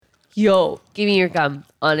Yo, give me your gum.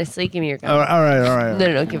 Honestly, give me your gum. All right.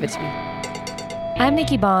 No, give it to me. I'm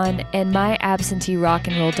Nikki Bond, and my absentee rock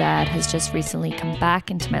and roll dad has just recently come back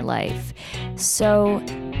into my life. So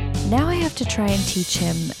now I have to try and teach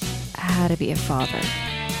him how to be a father,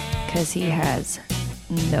 because he has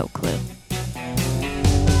no clue.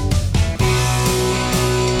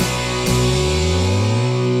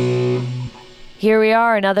 Here we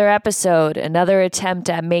are, another episode, another attempt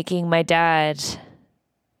at making my dad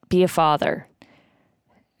be a father.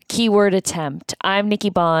 Keyword attempt. I'm Nikki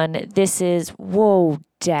Bond. This is, whoa,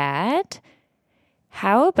 Dad?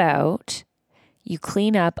 How about you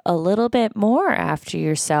clean up a little bit more after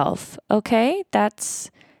yourself? Okay, that's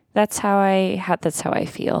how I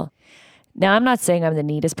feel. Now, I'm not saying I'm the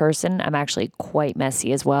neatest person. I'm actually quite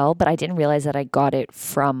messy as well, but I didn't realize that I got it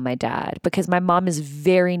from my dad because my mom is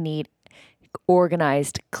very neat,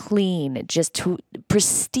 organized, clean, just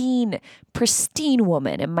pristine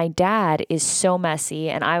woman. And my dad is so messy.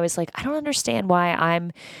 And I was like, I don't understand why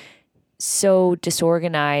I'm so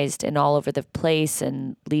disorganized and all over the place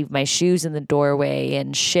and leave my shoes in the doorway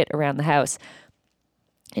and shit around the house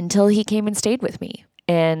until he came and stayed with me.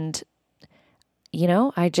 And you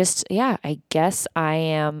know, I guess I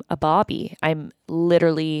am a Bobby. I'm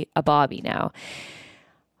literally a Bobby now.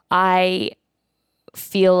 I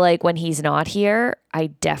feel like when he's not here, I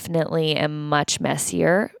definitely am much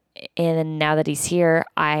messier. And now that he's here,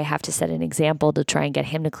 I have to set an example to try and get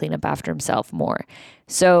him to clean up after himself more.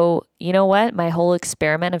 So, you know what? My whole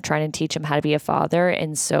experiment of trying to teach him how to be a father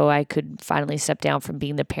and so I could finally step down from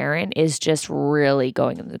being the parent is just really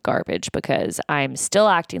going in the garbage because I'm still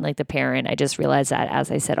acting like the parent. I just realized that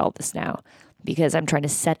as I said all this now because I'm trying to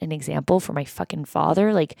set an example for my fucking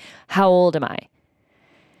father. Like, how old am I?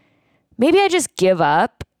 Maybe I just give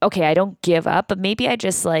up. Okay, I don't give up, but maybe I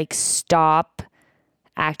just like stop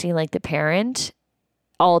acting like the parent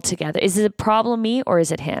altogether. Is it a problem me or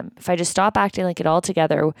is it him? If I just stop acting like it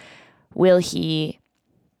altogether, will he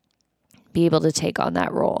be able to take on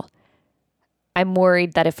that role? I'm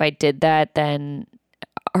worried that if I did that, then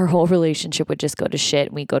our whole relationship would just go to shit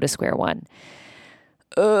and we go to square one.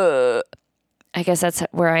 I guess that's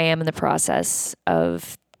where I am in the process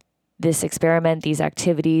of this experiment, these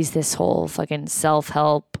activities, this whole fucking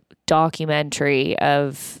self-help documentary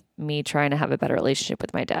of me trying to have a better relationship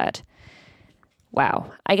with my dad.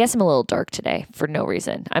 Wow. I guess I'm a little dark today for no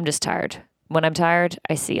reason. I'm just tired. When I'm tired,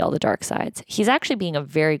 I see all the dark sides. He's actually being a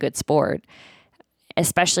very good sport,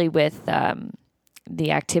 especially with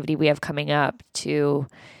the activity we have coming up to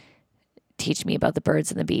teach me about the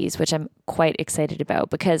birds and the bees, which I'm quite excited about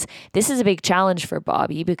because this is a big challenge for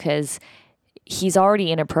Bobby because he's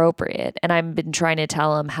already inappropriate and I've been trying to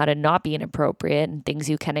tell him how to not be inappropriate and things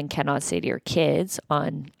you can and cannot say to your kids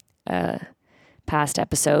on past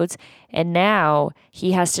episodes. And now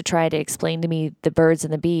he has to try to explain to me the birds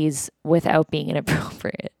and the bees without being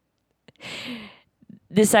inappropriate.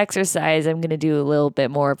 This exercise, I'm going to do a little bit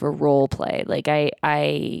more of a role play. Like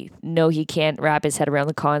I know he can't wrap his head around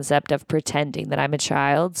the concept of pretending that I'm a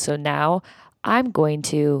child. So now I'm going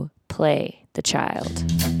to play the child.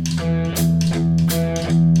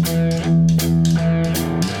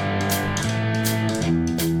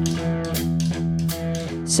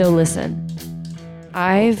 So listen, Wait.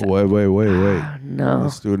 No.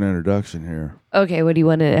 Let's do an introduction here. Okay, how do you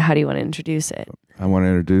want to introduce it? I want to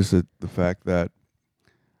introduce the fact that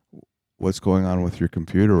what's going on with your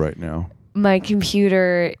computer right now. My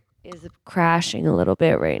computer is crashing a little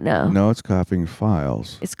bit right now. No, it's copying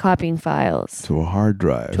files. It's copying files. To a hard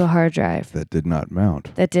drive. That did not mount.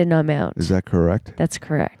 Is that correct? That's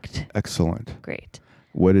correct. Excellent. Great.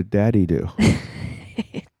 What did Daddy do?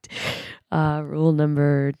 Rule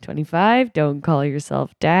number 25, don't call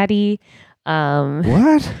yourself daddy.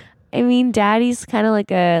 What? I mean, daddy's kind of like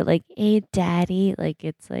hey, daddy. Like,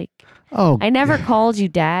 it's like, oh, I never called you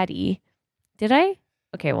daddy. Did I?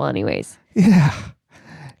 Okay, well, anyways. Yeah.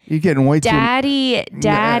 You're getting way Daddy.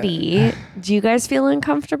 Do you guys feel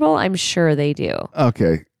uncomfortable? I'm sure they do.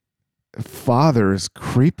 Okay. Father is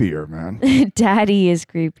creepier, man. Daddy is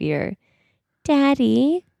creepier.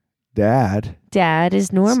 Daddy. Dad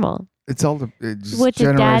is normal. It's all what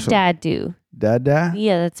did dad do? Dad?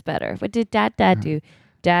 Yeah, that's better. What did dad do?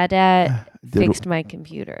 Dad fixed my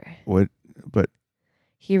computer. What? But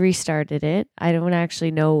he restarted it. I don't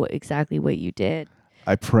actually know exactly what you did.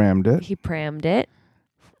 I prammed it. He prammed it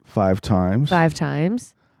 5 times. I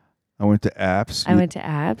went to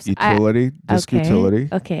apps. Utility. Disk utility.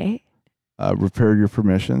 Okay. Repaired your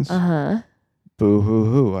permissions. Uh-huh. Boo hoo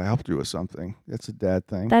hoo. I helped you with something. That's a dad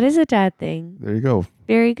thing. That is a dad thing. There you go.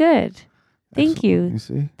 Very good. Thank you. You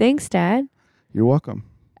see? Thanks, Dad. You're welcome.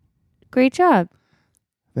 Great job.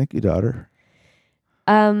 Thank you, daughter.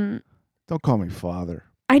 Um, Don't call me father.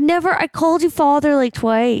 I called you father like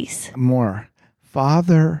twice. More.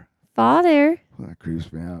 Father. Father. That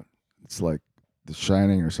creeps me out. It's like The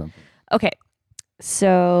Shining or something. Okay.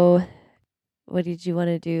 So, what did you want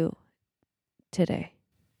to do today?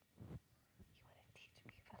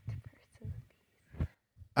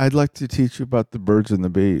 I'd like to teach you about the birds and the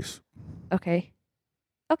bees. Okay.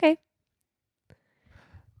 Okay.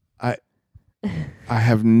 I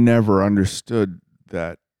have never understood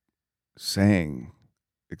that saying,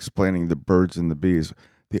 explaining the birds and the bees.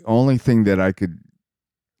 The only thing that I could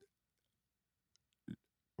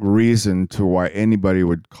reason to why anybody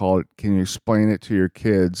would call it, can you explain it to your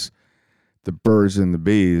kids, the birds and the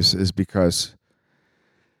bees, is because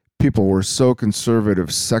people were so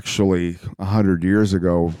conservative sexually 100 years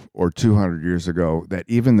ago or 200 years ago that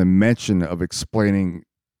even the mention of explaining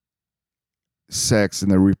sex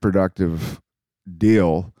and the reproductive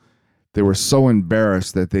deal, they were so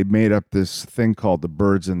embarrassed that they made up this thing called the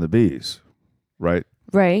birds and the bees, right?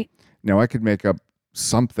 Right. Now, I could make up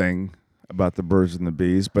something about the birds and the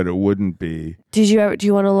bees, but it wouldn't be. Do you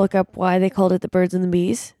want to look up why they called it the birds and the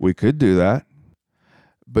bees? We could do that.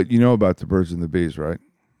 But you know about the birds and the bees, right?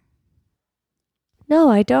 No,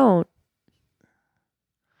 I don't.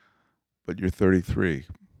 But you're 33.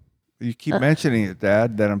 You keep mentioning it,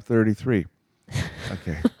 Dad, that I'm 33.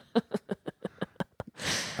 Okay.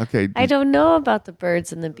 Okay. I don't know about the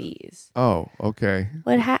birds and the bees. Oh, okay.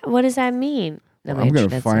 What does that mean? No, Well, I'm going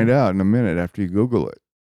to find out in a minute after you Google it.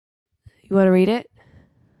 You want to read it?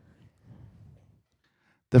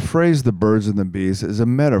 The phrase the birds and the bees is a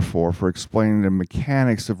metaphor for explaining the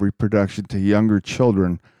mechanics of reproduction to younger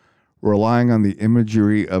children, relying on the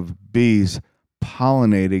imagery of bees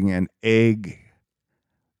pollinating an egg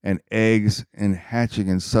and eggs and hatching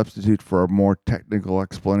and substitute for a more technical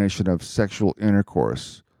explanation of sexual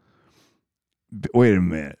intercourse. Wait a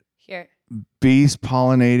minute. Here. Bees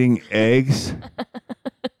pollinating eggs?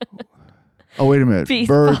 Oh, wait a minute.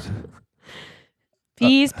 Birds.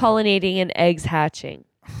 Bees pollinating and eggs hatching.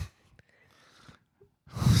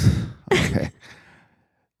 Okay.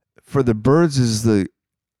 For the birds is the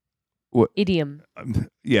idiom.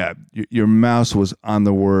 Yeah, your mouse was on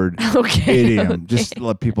the word idiom. Okay. Just to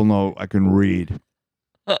let people know I can read.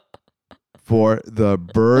 For the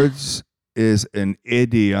birds is an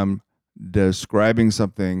idiom describing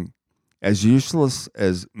something as useless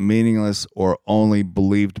as meaningless or only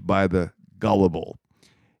believed by the gullible.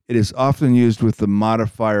 It is often used with the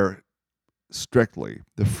modifier strictly.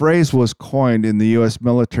 The phrase was coined in the U.S.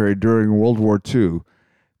 military during World War II.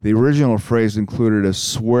 The original phrase included a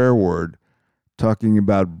swear word talking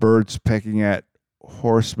about birds pecking at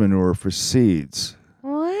horse manure for seeds.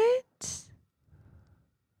 What?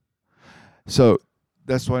 So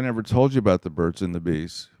that's why I never told you about the birds and the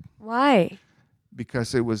bees. Why?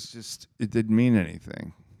 Because it didn't mean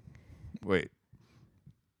anything. Wait.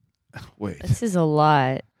 This is a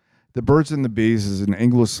lot. The birds and the bees is an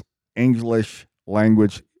English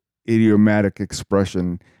language idiomatic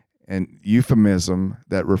expression and euphemism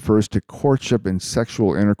that refers to courtship and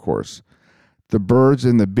sexual intercourse. The birds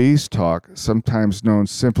and the bees talk, sometimes known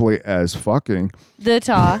simply as fucking, the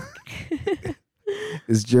talk,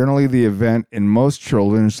 is generally the event in most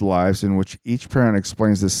children's lives in which each parent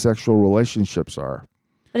explains the sexual relationships are.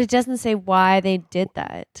 But it doesn't say why they did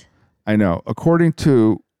that. I know. According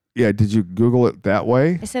to, did you Google it that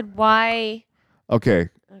way? I said why. Okay,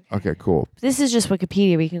 cool. This is just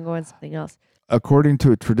Wikipedia. We can go on something else. According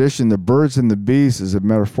to a tradition, the birds and the bees is a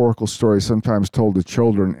metaphorical story sometimes told to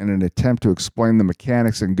children in an attempt to explain the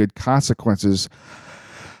mechanics and good consequences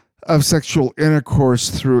of sexual intercourse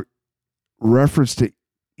through reference to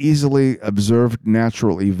easily observed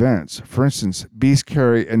natural events. For instance, bees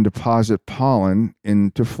carry and deposit pollen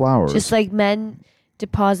into flowers. Just like men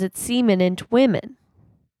deposit semen into women.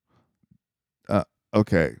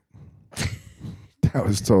 Okay. That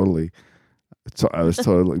was totally... So I was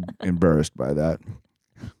totally embarrassed by that.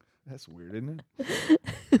 That's weird, isn't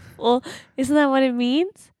it? Well, isn't that what it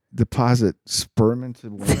means? Deposit sperm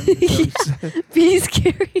into women? Bees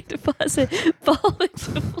carry deposit pollen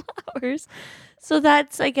into flowers. So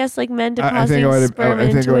that's, I guess, like men depositing sperm into women.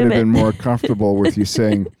 I think I would have been more comfortable with you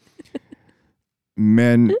saying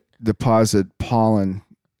men deposit pollen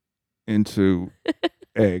into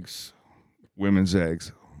eggs, women's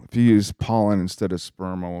eggs. If you use pollen instead of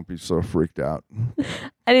sperm, I won't be so freaked out.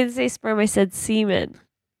 I didn't say sperm, I said semen.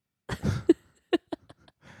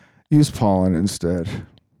 Use pollen instead.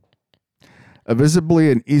 A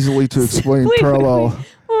visibly and easily to explain parallel.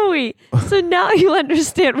 Wait. So now you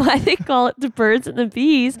understand why they call it the birds and the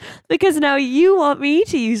bees, because now you want me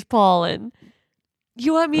to use pollen.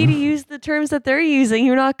 You want me to use the terms that they're using.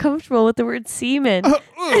 You're not comfortable with the word semen.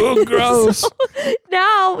 Oh, gross. So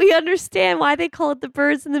now we understand why they call it the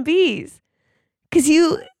birds and the bees.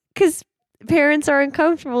 Because parents are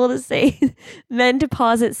uncomfortable to say men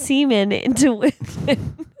deposit semen into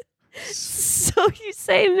women. So you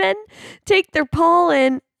say men take their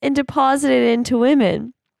pollen and deposit it into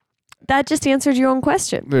women. That just answered your own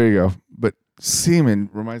question. There you go. But semen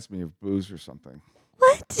reminds me of booze or something.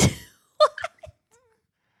 What?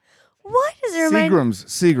 What does it remind?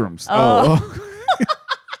 Seagrams. Oh.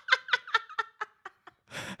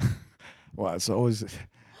 Wow, it's always,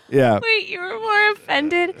 yeah. Wait, you were more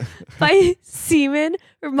offended by semen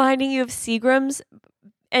reminding you of Seagrams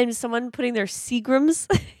and someone putting their Seagrams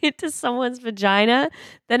into someone's vagina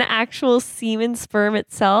than actual semen sperm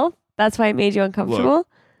itself? That's why it made you uncomfortable? Look,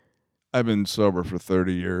 I've been sober for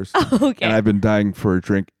 30 years. Okay. And I've been dying for a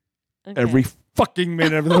drink every fucking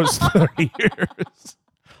minute of those 30 years.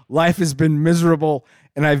 Life has been miserable,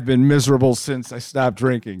 and I've been miserable since I stopped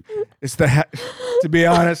drinking. It's to be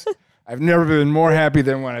honest, I've never been more happy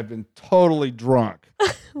than when I've been totally drunk.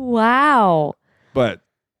 Wow. But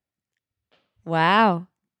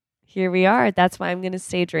Here we are. That's why I'm going to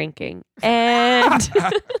stay drinking. And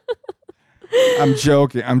I'm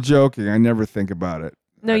joking. I never think about it.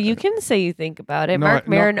 no, you can say you think about it. No, Mark no.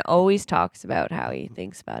 Maron always talks about how he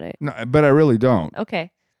thinks about it. No, but I really don't.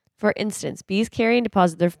 Okay. For instance, bees carry and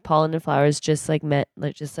deposit their pollen in flowers just like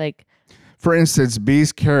For instance,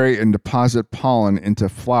 bees carry and deposit pollen into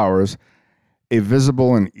flowers, a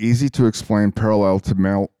visible and easy to explain parallel to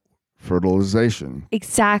male fertilization.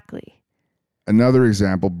 exactly. Another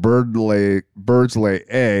example, birds lay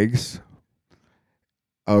eggs.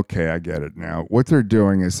 Okay, I get it now. What they're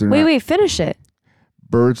doing is Wait, finish it.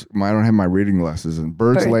 birds. I don't have my reading lessons. And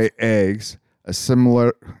birds Birds. lay eggs. A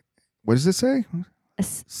similar. What does it say?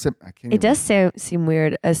 I can't. It does seem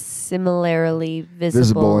weird. A similarly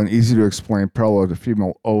Visible and easy to explain parallel to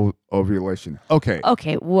female ovulation. Okay.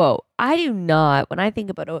 Okay, whoa. I do not. When I think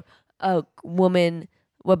about a woman,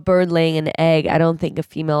 a bird laying an egg, I don't think of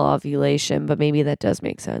female ovulation, but maybe that does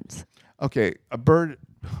make sense. Okay. A bird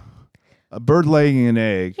laying an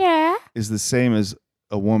egg Yeah. is the same as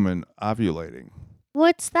a woman ovulating.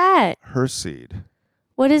 What's that? Her seed.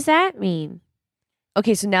 What does that mean?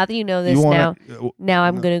 Okay, so now that you know this, now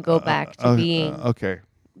I'm gonna go back to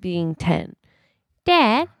being 10.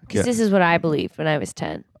 Dad, because Yeah. this is what I believed when I was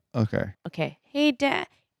 10. Okay. Okay, hey dad.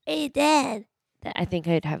 I think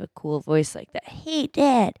I'd have a cool voice like that. Hey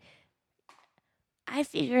dad, I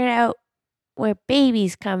figured out where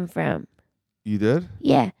babies come from. You did?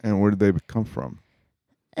 Yeah, And where did they come from?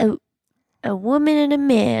 a woman and a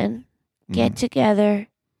man get Mhm. together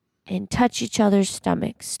and touch each other's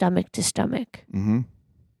stomach to stomach. Mm-hmm.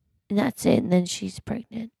 And that's it. And then she's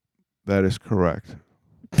pregnant. That is correct.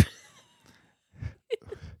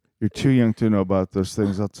 You're too young to know about those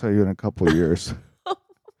things. I'll tell you in a couple of years.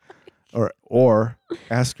 Or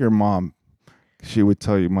ask your mom. She would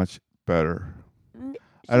tell you much better.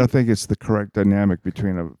 I don't think it's the correct dynamic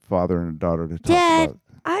between a father and a daughter to talk Dad. about.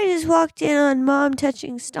 I just walked in on mom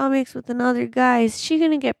touching stomachs with another guy. Is she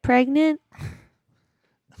going to get pregnant?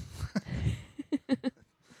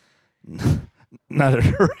 Not at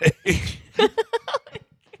her age.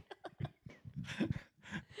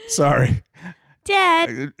 Sorry.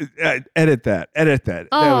 Dad. Edit that. That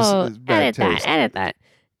was bad taste. Edit that.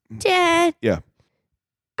 Dad. Yeah.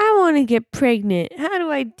 I want to get pregnant. How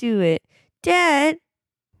do I do it? Dad,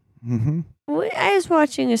 Mm-hmm. I was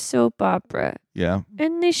watching a soap opera Yeah.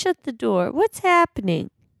 and they shut the door. What's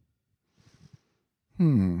happening?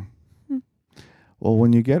 Well,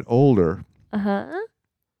 when you get older, Uh-huh.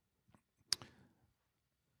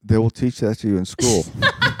 they will teach that to you in school.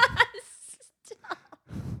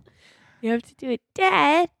 You have to do it.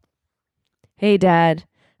 Dad. Hey, Dad.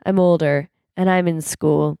 I'm older and I'm in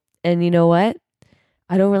school. And you know what?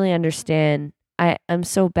 I don't really understand. I'm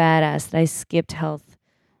so badass that I skipped health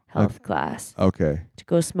class Okay. to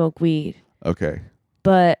go smoke weed. Okay.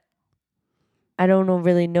 But I don't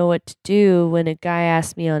really know what to do when a guy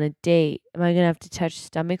asks me on a date. Am I going to have to touch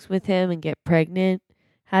stomachs with him and get pregnant?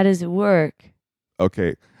 How does it work?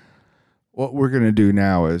 Okay. What we're going to do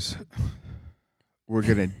now is we're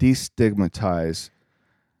going to destigmatize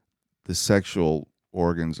the sexual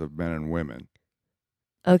organs of men and women.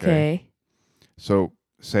 Okay. So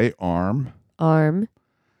say arm, Arm,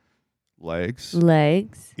 legs,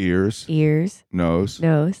 legs, ears, ears, nose,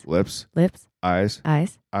 nose, lips, lips, eyes,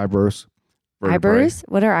 eyes. eyebrows, vertebrae, Eyebrows?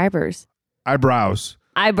 What are eyebrows? eyebrows,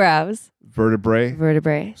 Eyebrows. vertebrae,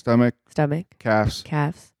 Vertebrae. stomach, Stomach. calves,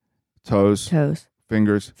 Calves. toes, Toes.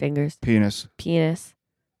 fingers, Fingers. penis, Penis.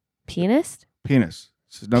 Penis? penis.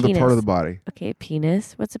 It's another part Penis. of the body. Okay,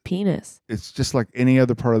 penis. What's a penis? It's just like any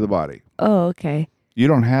other part of the body. Oh, okay. You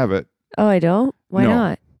don't have it Oh, I don't? Why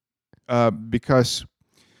No. not? because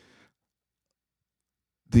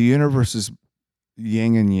the universe is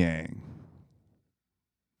yin and yang.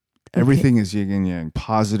 Okay. Everything is yin and yang,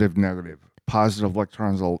 positive, negative, positive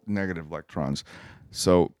electrons, negative electrons.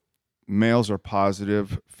 So males are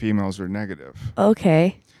positive, females are negative.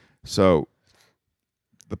 Okay. So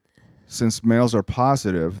since males are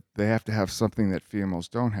positive, they have to have something that females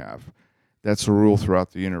don't have. That's a rule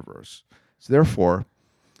throughout the universe. So therefore,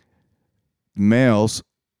 males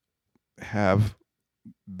have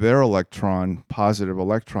their positive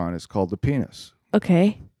electron is called the penis.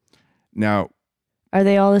 Okay. Now, Are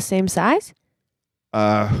they all the same size?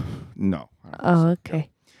 no. Oh, okay.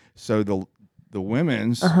 So the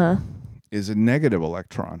women's Uh-huh. is a negative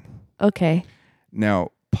electron. Okay.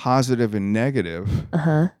 Now, positive and negative,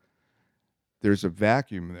 Uh-huh. there's a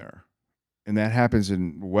vacuum there. And that happens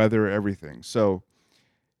in weather, everything. So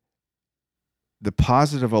the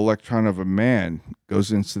positive electron of a man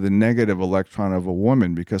goes into the negative electron of a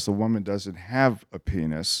woman because the woman doesn't have a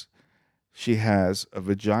penis. She has a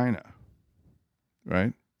vagina,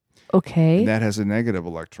 right? Okay. And that has a negative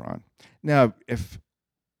electron. Now, if,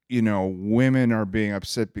 women are being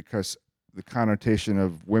upset because the connotation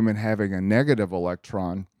of women having a negative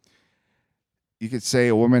electron, you could say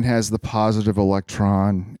a woman has the positive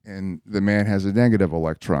electron and the man has a negative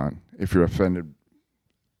electron if you're offended,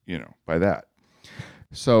 by that.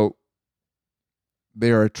 So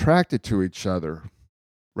they are attracted to each other,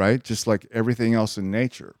 right? Just like everything else in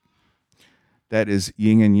nature. That is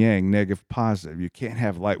yin and yang, negative, positive. You can't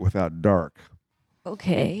have light without dark.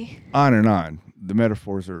 Okay. On and on. The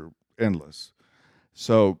metaphors are endless.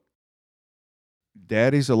 So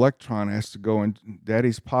daddy's positive electron has to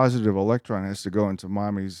go into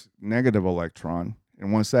mommy's negative electron.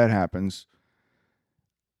 And once that happens,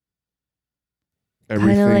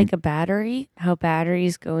 everything. Kind of like a battery. How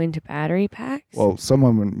batteries go into battery packs. Well, some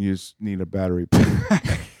women need a battery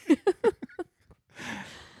pack.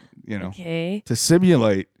 Okay. To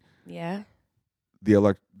simulate Yeah.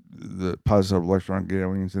 the positive electron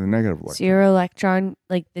going into the negative electron. So your electron,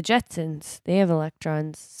 like the Jetsons, they have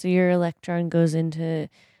electrons. So your electron goes into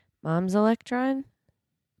mom's electron?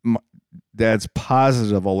 Dad's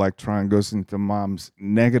positive electron goes into mom's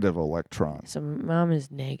negative electron. So mom is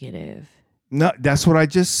negative. No, that's what I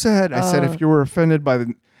just said. I said Oh. if you were offended by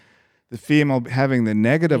the female having the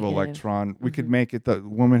negative Negative. electron, we could make it the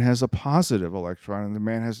woman has a positive electron and the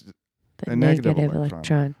man has The a negative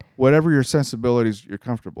electron. Whatever your sensibilities you're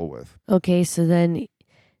comfortable with. Okay, so then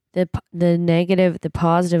the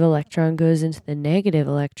positive electron goes into the negative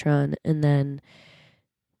electron, and then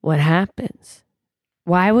what happens?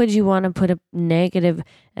 Why would you want to put a negative,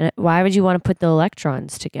 and why would you want to put the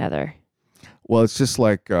electrons together? Well, it's just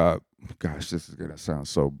like, gosh, this is going to sound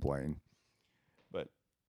so blatant, but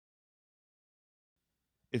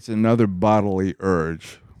it's another bodily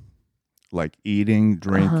urge, like eating,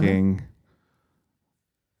 drinking,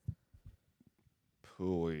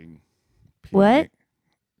 pooing. What? peeing.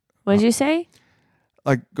 What did you say?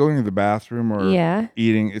 Like going to the bathroom or Yeah.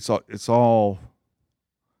 eating. It's all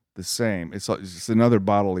the same. It's just another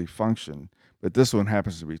bodily function, but this one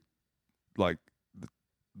happens to be like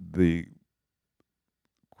the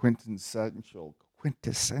quintessential.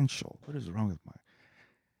 What is wrong with my?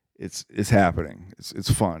 It's happening.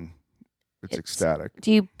 It's fun. It's ecstatic.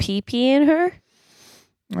 Do you pee in her?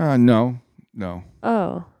 No.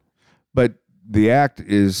 Oh. But the act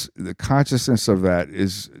is the consciousness of that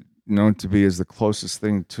is known to be as the closest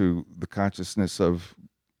thing to the consciousness of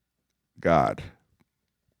God.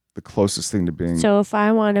 The closest thing to being. So if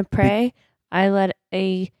I want to pray, I let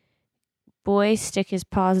a boy stick his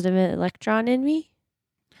positive electron in me?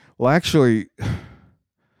 Well, actually, a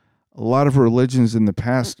lot of religions in the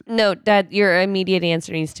past. No, that your immediate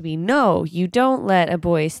answer needs to be no. You don't let a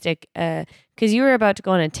boy stick. Because you were about to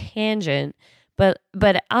go on a tangent, but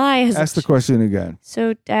I Ask the question again.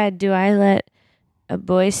 So, Dad, do I let a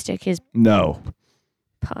boy stick his No.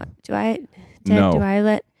 Do I? Dad, No. do I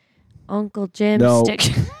let Uncle Jim No. stick?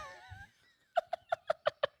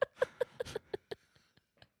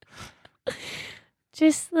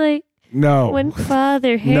 Just like No. when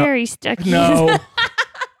Father Harry stuck his. No.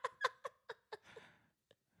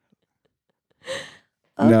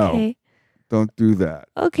 Okay. No. Don't do that.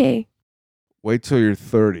 Okay. Wait till you're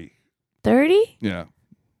 30. 30? Yeah.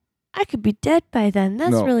 I could be dead by then.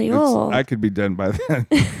 That's No, really old. I could be done by then.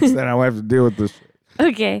 So then I'll have to deal with this.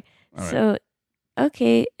 Okay. All right. So,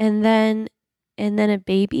 okay, and then a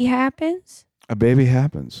baby happens. A baby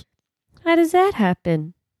happens. How does that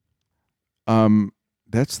happen?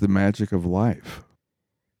 That's the magic of life.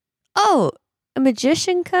 Oh, a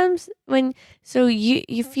magician comes when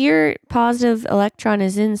if your positive electron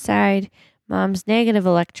is inside mom's negative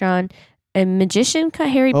electron, a magician,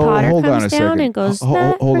 Harry Potter, hold on comes a down second. and goes, Hold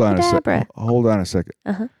on a second. abracadabra. Hold on a second.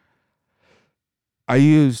 Uh-huh. I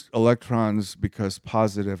used electrons because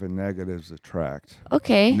positive and negatives attract.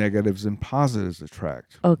 Okay. Negatives and positives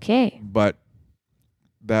attract. Okay. But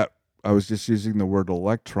that I was just using the word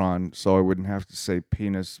electron so I wouldn't have to say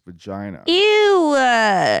penis, vagina. Ew.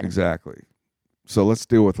 Exactly. So let's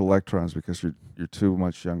deal with electrons because you're too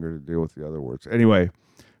much younger to deal with the other words. Anyway,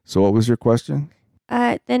 so what was your question?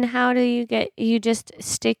 Then how do you just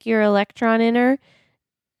stick your electron in her?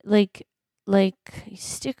 Like you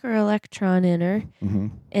stick her electron in her, Mm-hmm.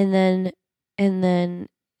 and then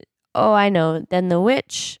oh, I know. Then the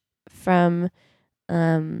witch from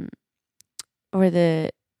or the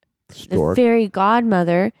Stork. fairy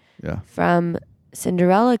godmother Yeah. from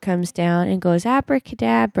Cinderella comes down and goes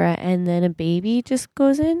abracadabra, and then a baby just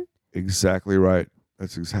goes in. Exactly right.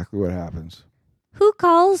 That's exactly what happens. Who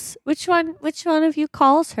calls? Which one of you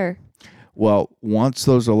calls her? Well, once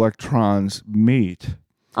those electrons meet,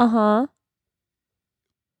 Uh-huh.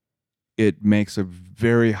 it makes a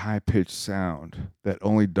very high-pitched sound that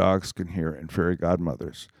only dogs can hear and fairy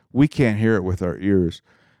godmothers. We can't hear it with our ears,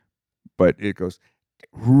 but it goes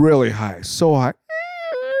really high, so high.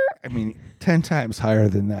 I mean, 10 times higher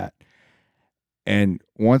than that. And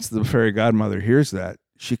once the fairy godmother hears that,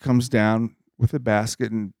 she comes down with a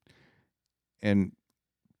basket and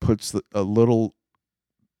puts a little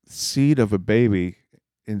seed of a baby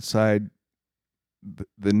inside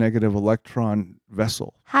the negative electron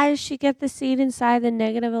vessel. How does she get the seed inside the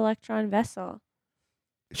negative electron vessel?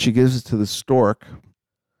 She gives it to the stork,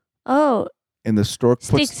 Oh, and the stork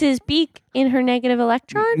sticks puts his beak in her negative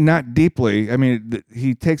electron? not deeply. I mean,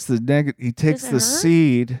 he takes the Does it hurt?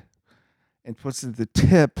 seed and puts it at the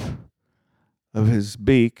tip of his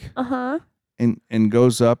beak Uh-huh. and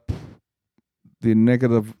goes up the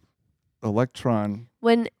negative electron.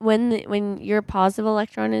 When your positive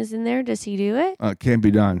electron is in there, does he do it? Can't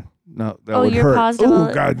be done. No, that Oh, would your hurt. positive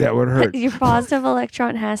Oh God, that would hurt. Your positive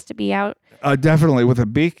electron has to be out. Definitely with a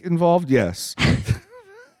beak involved. Yes.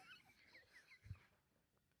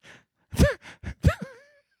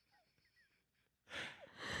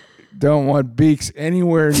 Don't want beaks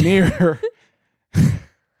anywhere near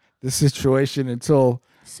the situation until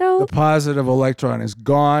So the positive electron is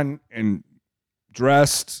gone and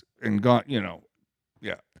dressed and gone.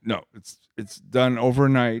 Yeah. No, it's done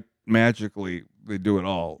overnight magically. They do it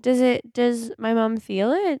all. does my mom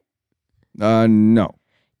feel it? No.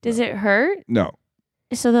 Does it hurt? No.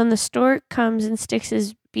 So then the stork comes and sticks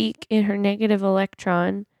his beak in her negative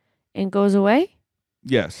electron and goes away?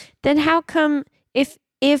 Yes. Then how come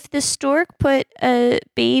if the stork put a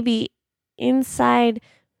baby inside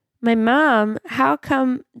my mom, how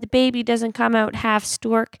come the baby doesn't come out half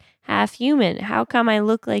stork, half human? How come I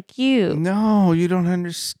look like you? No, you don't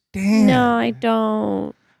understand. No, I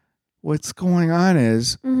don't. What's going on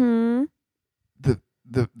is Mm-hmm.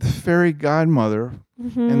 the fairy godmother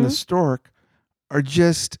Mm-hmm. and the stork are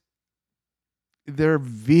just they're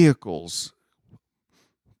vehicles.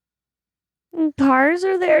 Cars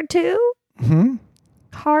are there too? Hmm?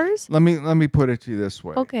 Cars? Let me put it to you this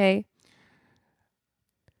way. Okay.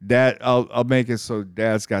 Dad, I'll make it so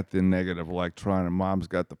Dad's got the negative electron and Mom's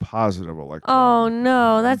got the positive electron. Oh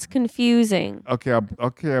no, that's confusing. Okay,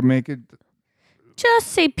 I'll make it. Just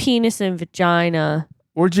say penis and vagina.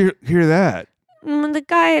 Where'd you hear that? The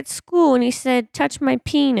guy at school, and he said, touch my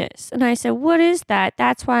penis. And I said, what is that?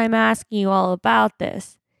 That's why I'm asking you all about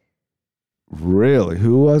this. Really?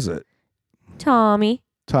 Who was it? Tommy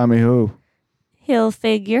Tommy who?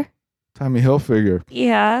 Hilfiger. Tommy Hilfiger.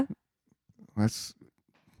 Yeah. That's.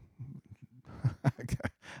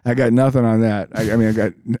 I got nothing on that. I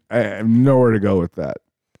have nowhere to go with that.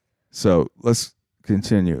 So let's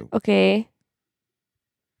continue. Okay.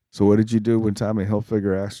 So what did you do when Tommy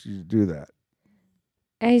Hilfiger asked you to do that?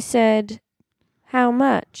 I said, how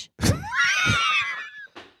much?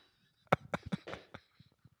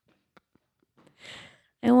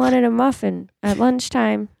 I wanted a muffin at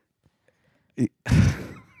lunchtime. I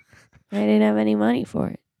didn't have any money for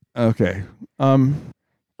it. Okay.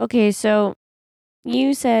 Okay, so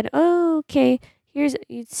you said, oh, okay, you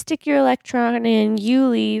stick your electron in, you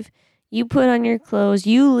leave, you put on your clothes,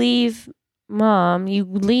 you leave Mom, you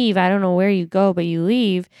leave, I don't know where you go, but you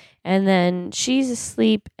leave, and then she's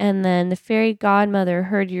asleep, and then the fairy godmother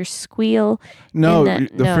heard your squeal. No,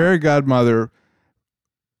 no. fairy godmother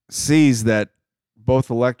sees that both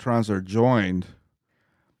electrons are joined,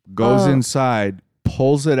 goes inside,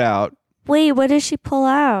 pulls it out, Wait, what does she pull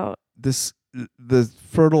out? The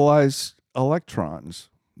fertilized electrons.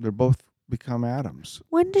 They're both become atoms.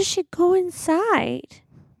 When does she go inside?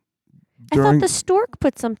 I During thought the stork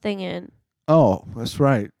put something in. Oh, that's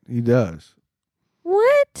right. He does.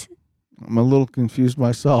 What? I'm a little confused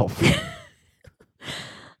myself.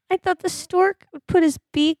 I thought the stork would put his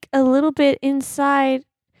beak a little bit inside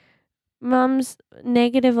mom's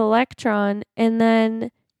negative electron and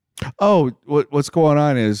then Oh, what's going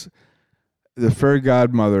on is the fairy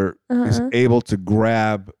godmother is able to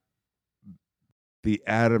grab the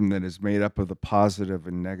atom that is made up of the positive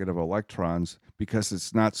and negative electrons because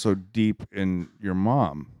it's not so deep in your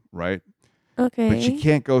mom, right? Okay. But she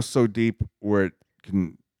can't go so deep where it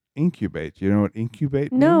can incubate. You know what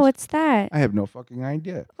incubate No, means? what's that? I have no fucking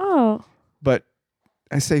idea. Oh. But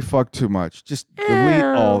I say fuck too much. Just delete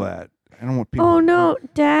all that. I don't want people. Oh no,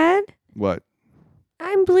 Dad, What?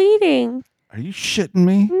 I'm bleeding. Are you shitting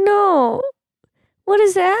me? No. What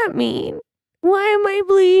does that mean? Why am I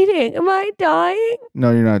bleeding? Am I dying?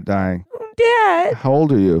 No, you're not dying. Dad, How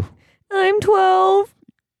old are you? I'm 12.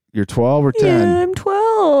 You're 12 or 10? Yeah, I'm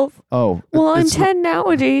 12. Oh. Well, I'm it's- 10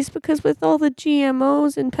 nowadays because with all the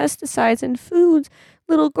GMOs and pesticides and foods,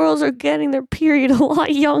 little girls are getting their period a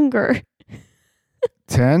lot younger.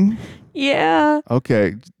 10? Yeah.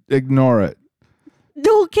 Okay. Ignore it.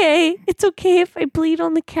 Okay. It's okay if I bleed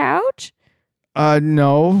on the couch?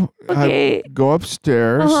 No. Okay. Go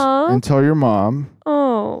upstairs Uh-huh. and tell your mom,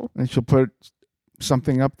 Oh. and she'll put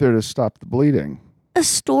something up there to stop the bleeding. A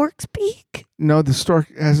stork's beak? No, the stork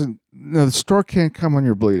hasn't. No, the stork can't come when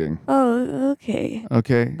you're bleeding. Oh, okay.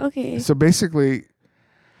 Okay. Okay. So basically,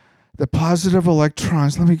 the positive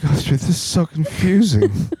electrons. Let me go through. This is so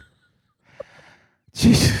confusing.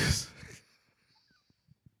 Jesus.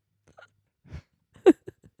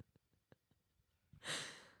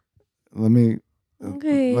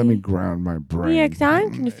 Okay. Let me ground my brain. Yeah, 'cause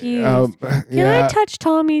I'm confused. Can yeah. I touch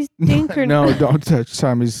Tommy's dink or No, not? don't touch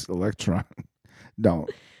Tommy's electron. Don't.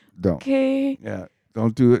 Okay. Yeah,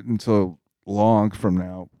 don't do it until long from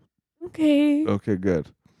now. Okay. Okay, good.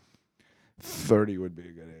 30 would be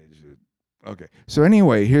a good age. Okay. So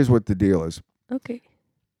anyway, here's what the deal is. Okay.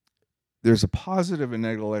 There's a positive and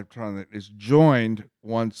negative electron that is joined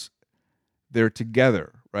once they're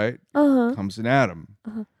together, right? Uh-huh. Comes an atom.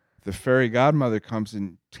 Uh-huh. The fairy godmother comes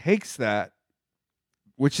and takes that,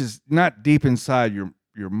 which is not deep inside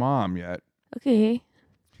your mom yet. Okay.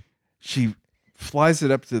 She flies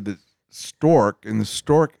it up to the stork, and the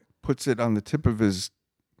stork puts it on the tip of his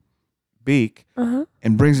beak Uh-huh.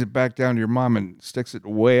 and brings it back down to your mom and sticks it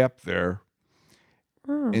way up there.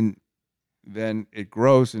 Oh. And then it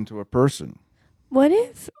grows into a person. What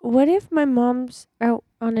if my mom's out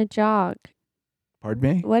on a jog? Pardon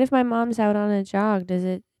me? What if my mom's out on a jog? Does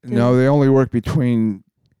it No, they only work between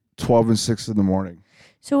 12 and 6 in the morning.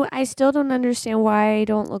 So I still don't understand why I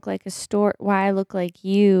don't look like a stork, why I look like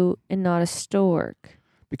you and not a stork.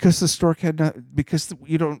 Because the stork had not, because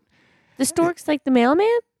you don't. The stork's like the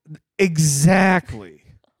mailman? Exactly.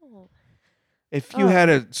 Oh. If you had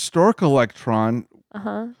a stork electron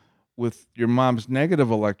Uh-huh. with your mom's negative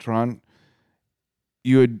electron,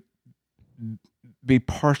 you would be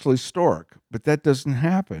partially stork, but that doesn't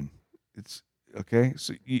happen. It's okay.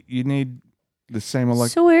 So you need the same electron.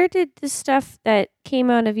 So where did the stuff that came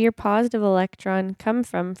out of your positive electron come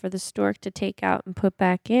from for the stork to take out and put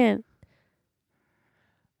back in?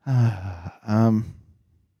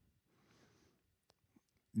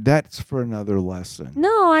 That's for another lesson.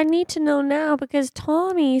 No, I need to know now because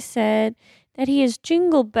Tommy said that he has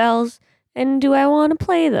jingle bells and do I want to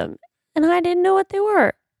play them? And I didn't know what they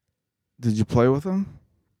were. Did you play with them?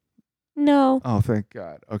 No. Oh, thank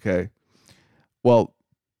God. Okay. Well,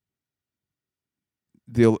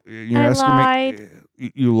 you're I asking lied.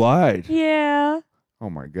 me. You lied. Yeah. Oh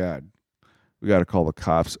my God. We got to call the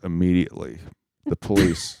cops immediately. The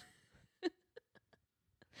police.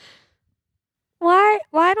 Why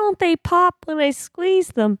don't they pop when I squeeze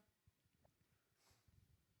them?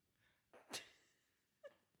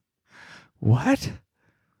 What?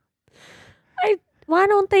 Why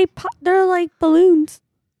don't they pop? They're like balloons.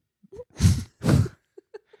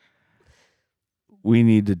 We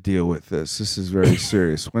need to deal with this. This is very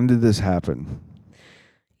serious. When did this happen?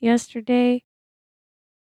 Yesterday.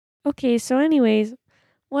 Okay, so anyways,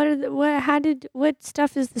 what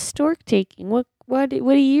stuff is the stork taking? What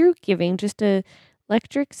are you giving? Just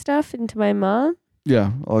electric stuff into my mom?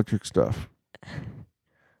 Yeah, electric stuff.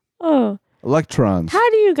 Oh. Electrons. How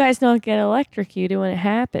do you guys not get electrocuted when it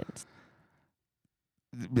happens?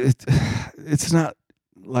 It's not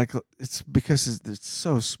like, it's because it's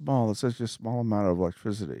so small. It's such a small amount of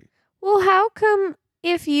electricity. Well, how come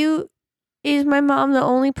if you Is my mom the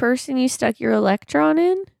only person you stuck your electron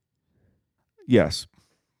in? Yes.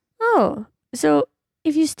 Oh, so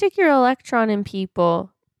if you stick your electron in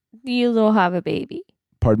people, they'll have a baby.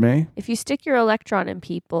 Pardon me? If you stick your electron in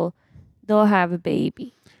people, they'll have a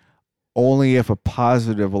baby. Only if a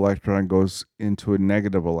positive electron goes into a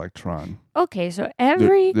negative electron. Okay, so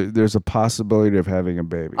every... There's a possibility of having a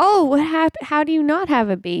baby. Oh, what happened? How do you not have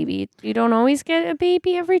a baby? You don't always get a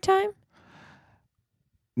baby every time?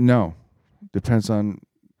 No. Depends on...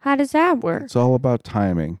 How does that work? It's all about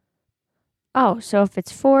timing. Oh, so if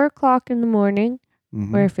it's 4 o'clock in the morning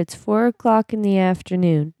Mhm. or if it's 4 o'clock in the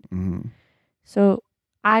afternoon. Mhm. So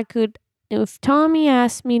I could, if Tommy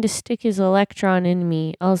asked me to stick his electron in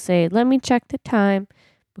me, I'll say, let me check the time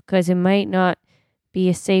because it might not be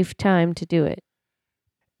a safe time to do it.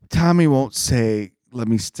 Tommy won't say, let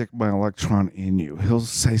me stick my electron in you. He'll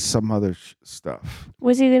say some other stuff.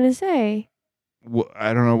 What's he going to say? Well,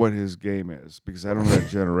 I don't know what his game is because I don't know that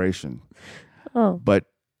generation. Oh, But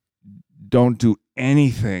don't do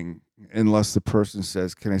anything unless the person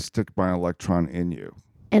says, can I stick my electron in you?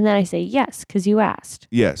 and then I say yes because you asked.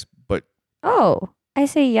 Yes, but Oh, I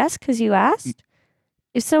say yes because you asked?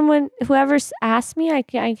 If whoever's asked me, I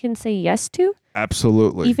can say yes to?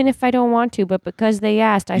 absolutely. Even if I don't want to, but because they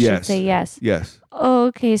asked, I should Yes. say yes. Yes. Oh,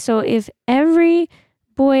 okay, so if every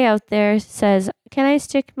boy out there says, can I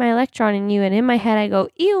stick my electron in you? And in my head I go,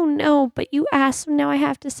 ew, no, but you asked, so now I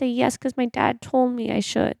have to say yes because my dad told me I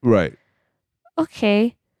should. Right.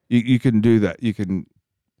 Okay. You can do that. You can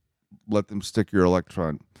let them stick your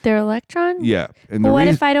electron. Their electron? Yeah. And But what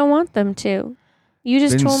if I don't want them to? You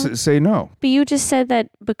just then told me, say no. but you just said that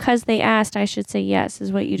because they asked, I should say yes,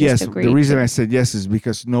 is what you just Yes, agreed the reason to. I said yes is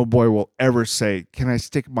because no boy will ever say, can I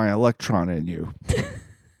stick my electron in you?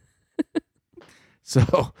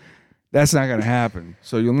 So that's not going to happen.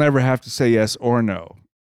 So you'll never have to say yes or no.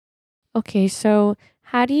 Okay, so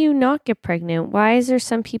how do you not get pregnant? Why is there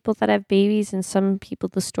some people that have babies and some people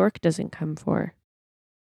the stork doesn't come for?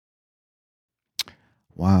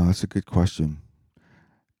 Wow, that's a good question.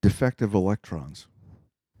 Defective electrons.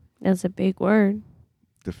 That's a big word.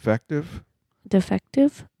 Defective?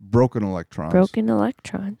 Defective? Broken electrons. Broken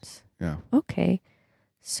electrons. Yeah. Okay.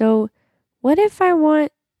 So what if I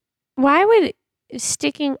want, why would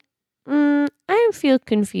sticking, I feel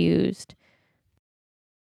confused.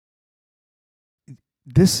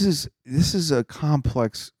 This is a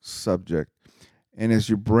complex subject. And as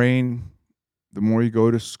your brain, the more you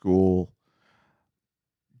go to school,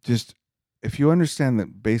 just if you understand the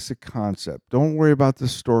basic concept, don't worry about the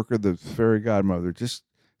stork or the fairy godmother. Just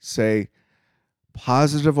say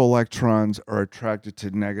positive electrons are attracted to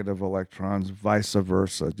negative electrons, vice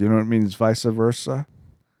versa. Do you know what it means, vice versa?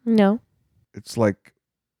 No. It's like,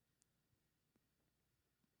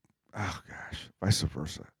 oh gosh, vice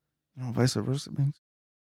versa. You know what vice versa means?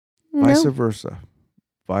 Vice No. versa.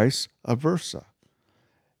 Vice versa.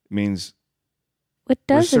 It means What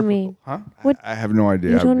does it reciprocal. mean? Huh? What- I have no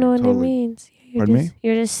idea. You I'd don't be know what it totally- means. Pardon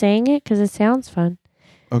You're just saying it because it sounds fun.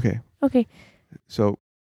 Okay. Okay. So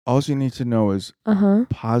all you need to know is Uh-huh.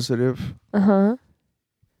 positive Uh-huh.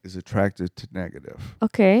 is attracted to negative.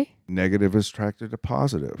 Okay. Negative is attracted to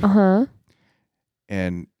positive. Uh-huh.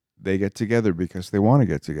 And they get together because they want to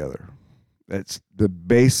get together. That's the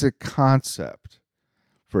basic concept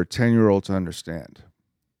for a 10-year-old to understand.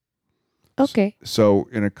 Okay. So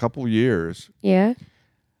in a couple years, Yeah.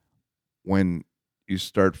 when you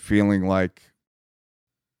start feeling like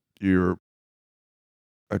you're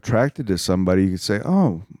attracted to somebody, you can say,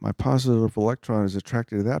 oh, my positive electron is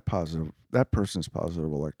attracted to that person's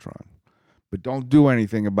positive electron. But don't do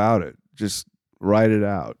anything about it. Just write it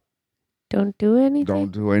out. Don't do anything?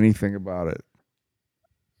 Don't do anything about it.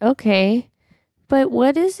 Okay. But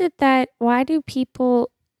what is it why do people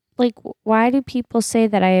say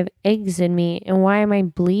that I have eggs in me and why am I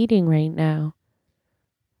bleeding right now?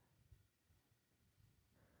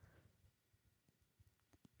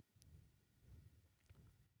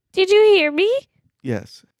 Did you hear me?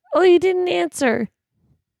 Yes. Oh, you didn't answer.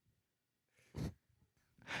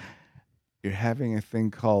 You're having a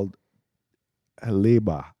thing called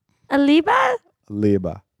Aliba. Aliba?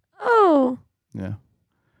 Aliba. Oh, Yeah.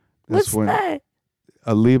 what's that?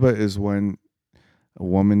 Aliba is when a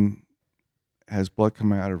woman has blood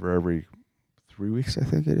coming out of her every 3 weeks, I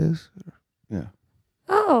think it is. Yeah.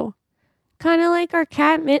 Oh, kind of like our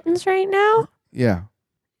cat Mittens right now. Yeah.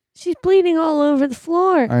 She's bleeding all over the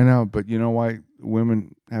floor. I know, but you know why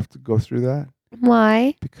women have to go through that?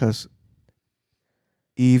 Why? Because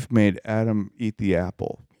Eve made Adam eat the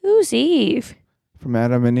apple Who's Eve? from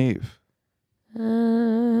Adam and Eve.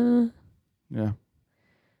 Uh, Yeah.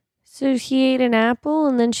 So she ate an apple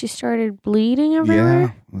and then she started bleeding everywhere?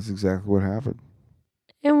 Yeah, that's exactly what happened.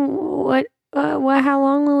 And how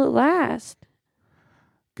long will it last?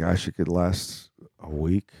 Gosh, it could last a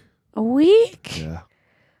week. A week? Yeah.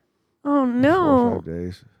 Oh 4 or no. 5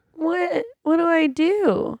 days. What do I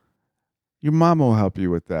do? Your mom will help you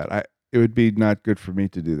with that. It would be not good for me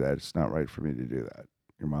to do that. It's not right for me to do that.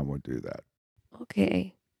 Your mom would do that.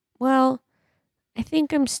 Okay. Well, I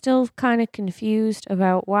think I'm still kind of confused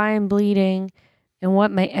about why I'm bleeding and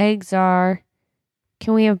what my eggs are.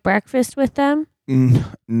 Can we have breakfast with them?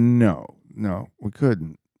 No, we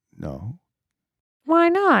couldn't. No. Why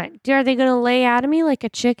not? Are they going to lay out of me like a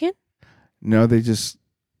chicken? No, they just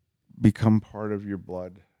become part of your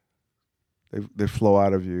blood. They flow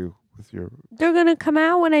out of you with your They're going to come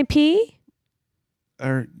out when I pee?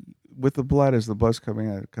 or with the blood as the blood's coming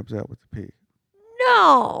out, it comes out with the pee.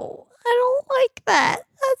 No, I don't like that.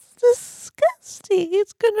 That's disgusting.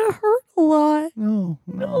 It's going to hurt a lot. No.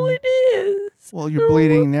 No, it is. Well, you're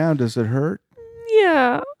bleeding now. Does it hurt?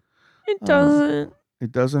 Yeah, it Oh. doesn't.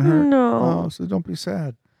 It doesn't hurt? No. Oh, so don't be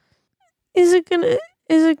sad. Is it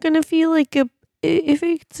gonna feel like if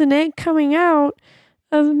it's an egg coming out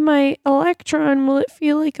of my electron, will it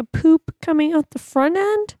feel like a poop coming out the front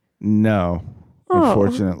end? No. Oh.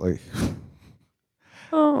 Unfortunately.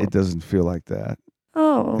 Oh. It doesn't feel like that.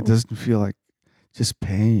 Oh. It doesn't feel like just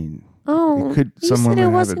pain. Oh. It could. You Some said women it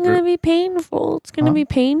have wasn't gonna be painful. It's gonna Huh? be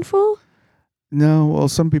painful? No, well,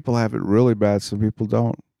 some people have it really bad. Some people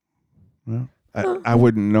don't. Well, I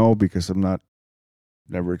wouldn't know because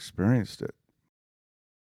never experienced it.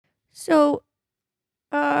 So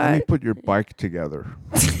Let me put your bike together.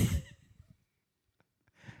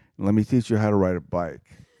 Let me teach you how to ride a bike.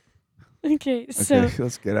 okay, Okay,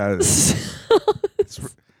 let's get out of this.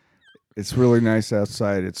 It's really nice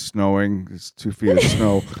outside. It's snowing. It's 2 feet of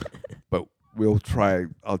snow. But we'll try.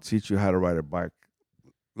 I'll teach you how to ride a bike.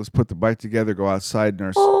 Let's put the bike together, go outside in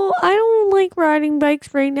our... Oh, I don't like riding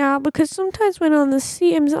bikes right now because sometimes when I'm on the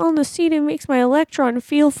seat, it makes my electron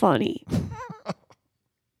feel funny.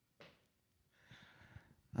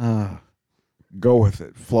 Go with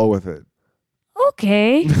it. Flow with it.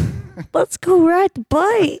 Okay, let's go ride the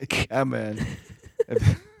bike. Yeah, man.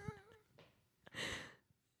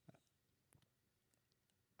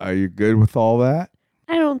 Are you good with all that?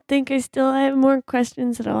 I don't think I still have more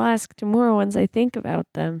questions that I'll ask tomorrow once I think about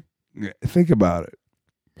them. Yeah, think about it.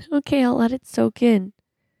 Okay, I'll let it soak in.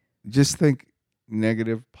 Just think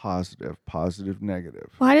negative, positive, positive, negative.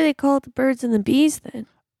 Why do they call it the birds and the bees then?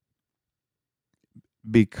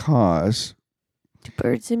 Because Do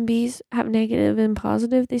birds and bees have negative and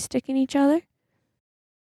positive? They stick in each other?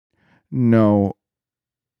 no,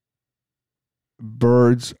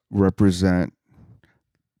 birds represent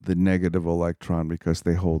the negative electron because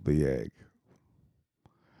they hold the egg.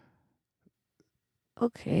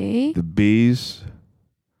 Okay. The bees,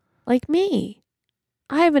 Like me.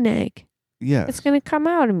 I have an egg. yes, It's going to come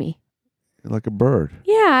out of me. like a bird.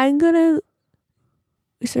 Yeah,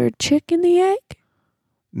 Is there a chick in the egg?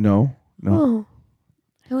 No. Oh.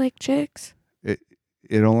 I like chicks. A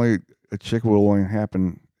chick will only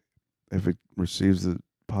happen if it receives the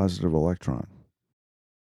positive electron.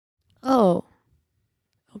 Oh.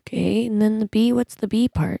 Okay, and then the bee, what's the bee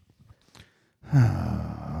part?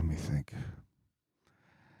 Let me think.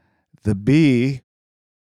 The bee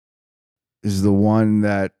is the one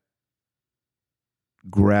that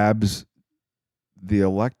grabs the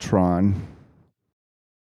electron.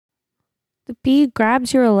 The bee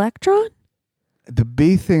grabs your electron? The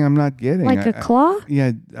bee thing I'm not getting. Like a claw?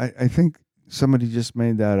 I think somebody just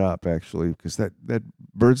made that up, actually, because that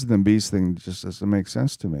birds and the bees thing just doesn't make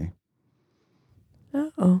sense to me.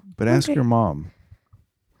 Oh. But ask okay. your mom.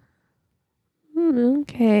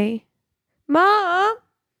 Okay. Mom!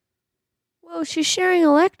 Whoa, she's sharing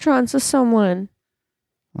electrons with someone.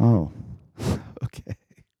 Oh, okay.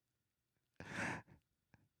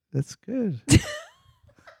 That's good.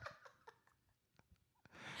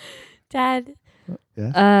 Dad.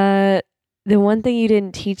 The one thing you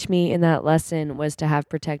didn't teach me in that lesson was to have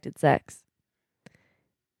protected sex.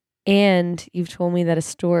 And you've told me that a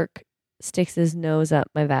stork sticks his nose up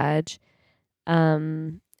my vag.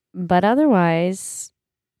 But otherwise,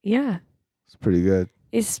 yeah. It's pretty good.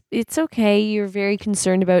 It's okay. You're very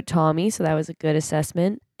concerned about Tommy, so that was a good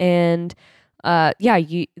assessment. And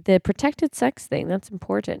the protected sex thing, that's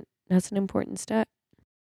important. That's an important step.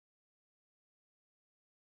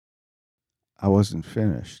 I wasn't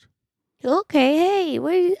finished. Okay, hey,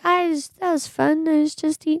 that was fun. I was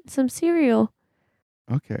just eating some cereal.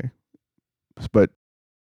 Okay. But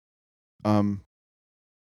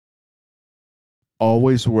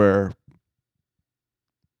always wear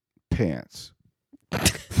pants.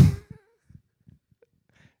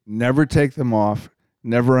 Never take them off.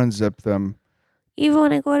 Never unzip them. Even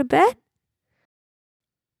when I go to bed?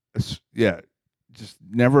 Yeah, just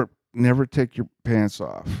never take your pants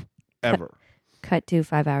off. Ever. Cut to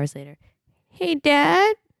 5 hours later. Hey,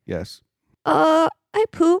 Dad. Yes. I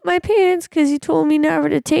pooped my pants because you told me never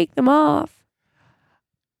to take them off.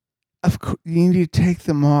 Of course, you need to take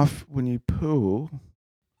them off when you poo.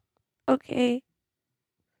 Okay.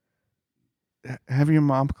 Have your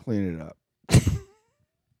mom clean it up.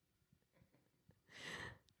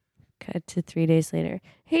 Cut to 3 days later.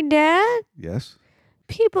 Hey, Dad. Yes.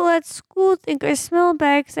 People at school think I smell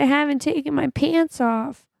bad because I haven't taken my pants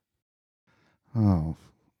off. Oh.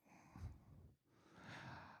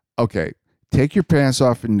 Okay. Take your pants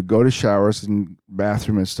off and go to showers and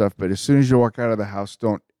bathroom and stuff. But as soon as you walk out of the house,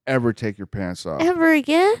 don't ever take your pants off. Ever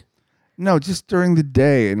again? No, just during the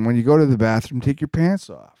day. And when you go to the bathroom, take your pants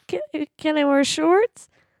off. Can I wear shorts?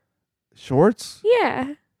 Shorts?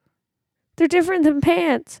 Yeah. They're different than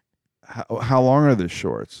pants. How long are the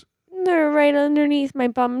shorts? They're right underneath my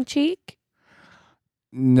bum cheek.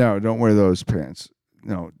 No, don't wear those pants.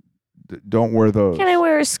 No, don't wear those. Can I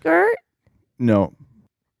wear a skirt? No.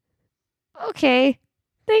 Okay.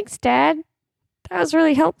 Thanks, Dad. That was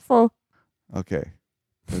really helpful. Okay.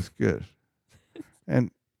 That's good.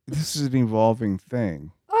 And this is an evolving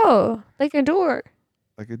thing. Oh, like a door.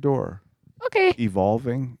 Like a door. Okay.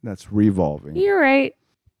 Evolving? That's revolving. You're right.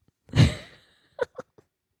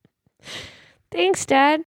 Thanks,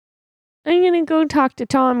 Dad. I'm going to go talk to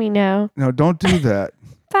Tommy now. No, don't do that.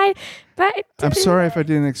 Bye. Bye. I'm sorry if I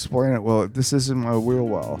didn't explain it well. This isn't my wheel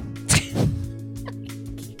well.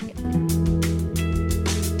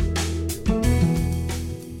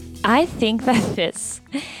 I think that this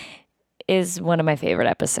is one of my favorite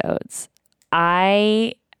episodes.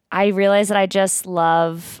 I realize that I just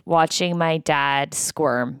love watching my dad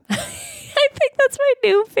squirm. I think that's my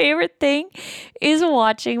new favorite thing is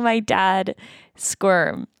watching my dad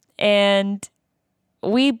squirm. And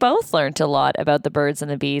we both learned a lot about the birds and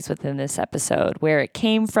the bees within this episode, where it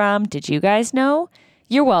came from. Did you guys know?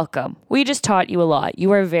 You're welcome. We just taught you a lot.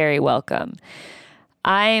 You are very welcome.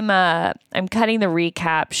 I'm cutting the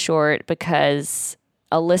recap short because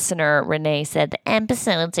a listener, Renee, said the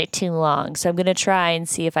episodes are too long. So I'm going to try and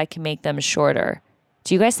see if I can make them shorter.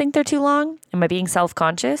 Do you guys think they're too long? Am I being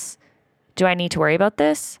self-conscious? Do I need to worry about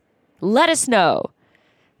this? Let us know.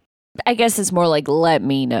 I guess it's more like let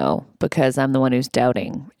me know because I'm the one who's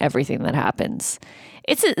doubting everything that happens.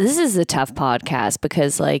 This is a tough podcast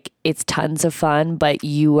because like it's tons of fun, but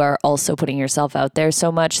you are also putting yourself out there so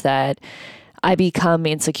much that I become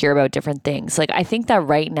insecure about different things. Like I think that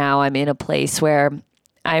right now I'm in a place where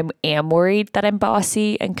I am worried that I'm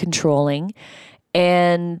bossy and controlling.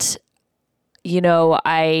 And, you know,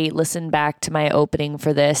 I listened back to my opening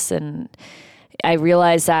for this and I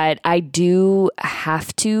realized that I do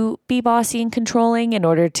have to be bossy and controlling in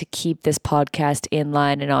order to keep this podcast in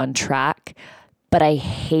line and on track. But I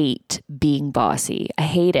hate being bossy. I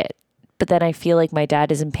hate it. But then I feel like my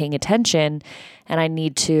dad isn't paying attention and I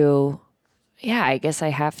need to, I guess I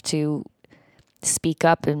have to speak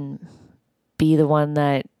up and be the one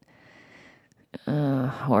that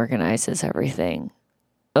organizes everything.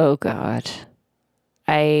 Oh God.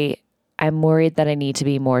 I'm worried that I need to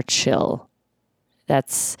be more chill.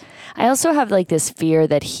 I also have like this fear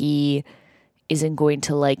that he isn't going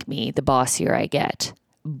to like me the bossier I get.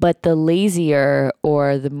 But the lazier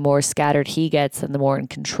or the more scattered he gets and the more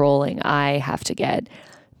controlling I have to get.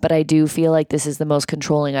 But I do feel like this is the most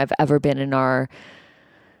controlling I've ever been in our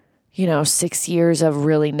 6 years of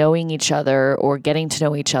really knowing each other or getting to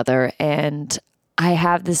know each other. And I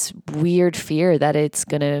have this weird fear that it's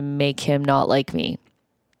going to make him not like me.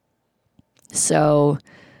 So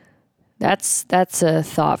that's a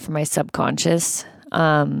thought for my subconscious.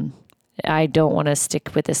 I don't want to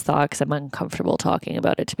stick with this thought because I'm uncomfortable talking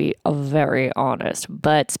about it, to be very honest.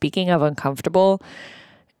 But speaking of uncomfortable,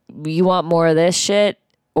 you want more of this shit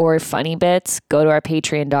or funny bits, go to our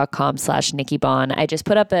patreon.com/NikkiBon. I just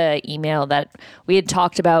put up an email that we had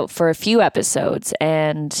talked about for a few episodes,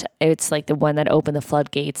 and it's like the one that opened the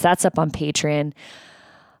floodgates. That's up on Patreon.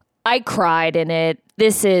 I cried in it.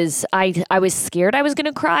 I was scared I was going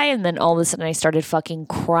to cry, and then all of a sudden I started fucking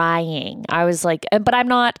crying. I was like, but I'm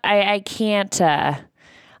not, I can't, I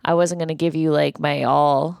wasn't going to give you like my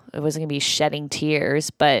all. It wasn't going to be shedding tears,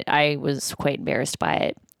 but I was quite embarrassed by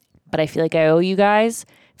it. But I feel like I owe you guys.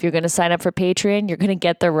 If you're going to sign up for Patreon, you're going to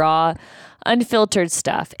get the raw, unfiltered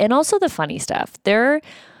stuff and also the funny stuff. There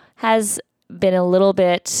has been a little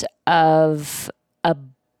bit of a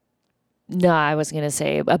no, I was going to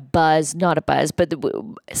say a buzz, not a buzz, but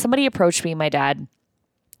somebody approached me, my dad,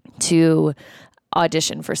 to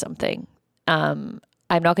audition for something. I'm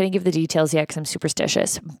not going to give the details yet because I'm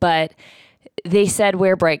superstitious, but they said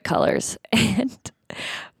wear bright colors. And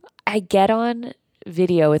I get on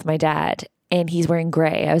video with my dad and he's wearing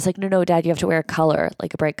gray. I was like, no, Dad, you have to wear a color,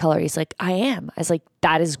 like a bright color. He's like, I am. I was like,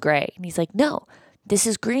 that is gray. And he's like, no, this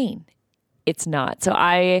is green. It's not. So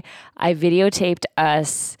I videotaped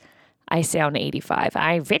us. I sound 85.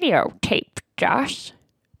 I videotaped Josh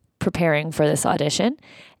preparing for this audition.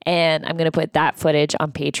 And I'm going to put that footage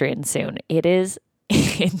on Patreon soon. It is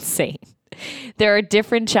insane. There are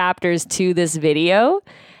different chapters to this video.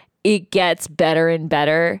 It gets better and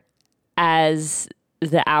better as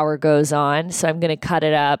the hour goes on. So I'm going to cut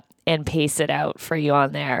it up and paste it out for you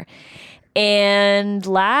on there. And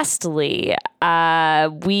lastly,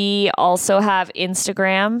 we also have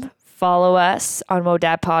Instagram. Follow us on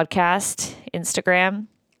Wodad Podcast Instagram.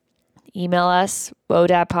 Email us,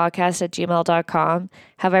 wodadpodcast@gmail.com.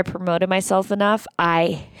 Have I promoted myself enough? I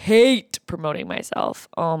hate promoting myself.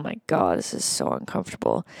 Oh my God, this is so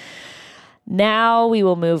uncomfortable. Now we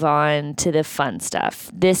will move on to the fun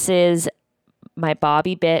stuff. This is my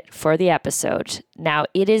Bobby bit for the episode. Now,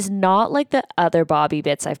 it is not like the other Bobby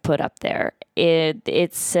bits I've put up there.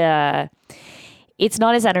 It's not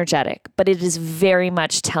as energetic, but it is very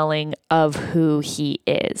much telling of who he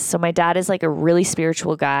is. So my dad is like a really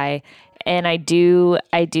spiritual guy, and I do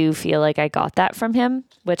feel like I got that from him,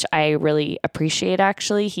 which I really appreciate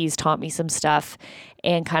actually. He's taught me some stuff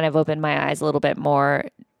and kind of opened my eyes a little bit more.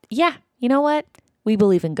 Yeah, you know what? We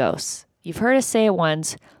believe in ghosts. You've heard us say it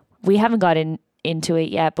once. We haven't gotten into it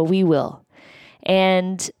yet, but we will.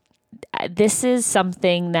 And this is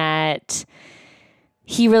something that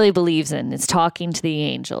he really believes in. It's talking to the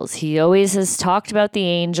angels. He always has talked about the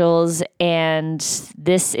angels, and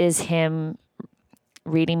this is him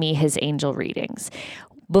reading me his angel readings.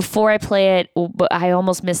 Before I play it, I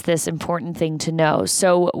almost missed this important thing to know.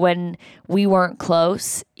 So when we weren't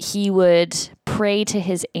close, he would pray to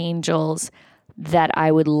his angels that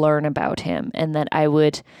I would learn about him and that I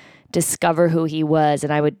would discover who he was,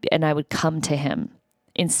 and I would come to him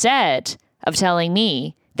instead of telling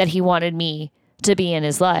me that he wanted me to be in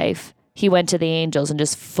his life. He went to the angels and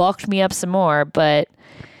just fucked me up some more, but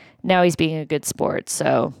now he's being a good sport.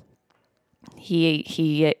 So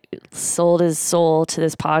he sold his soul to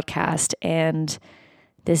this podcast, and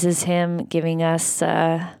this is him giving us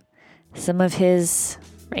some of his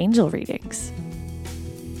angel readings.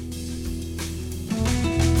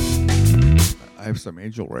 I have some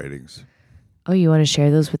angel ratings. Oh, you want to share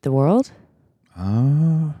those with the world?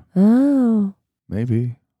 Oh.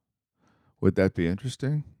 Maybe. Would that be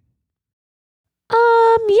interesting?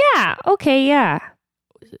 Yeah. Okay, yeah.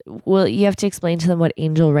 Well, you have to explain to them what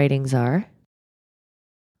angel writings are.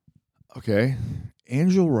 Okay.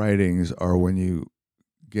 Angel writings are when you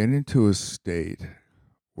get into a state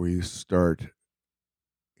where you start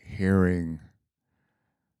hearing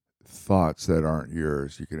thoughts that aren't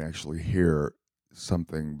yours. You can actually hear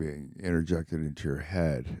something being interjected into your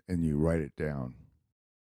head and you write it down.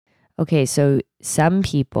 Okay, so some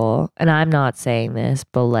people, and I'm not saying this,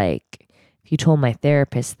 but like if you told my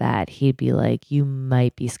therapist that, he'd be like, you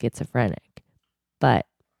might be schizophrenic, but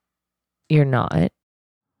you're not.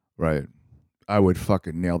 Right. I would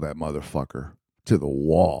fucking nail that motherfucker to the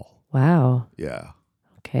wall. Wow. Yeah.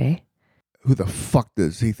 Okay. Who the fuck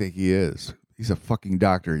does he think he is? He's a fucking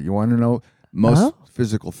doctor. You want to know? Most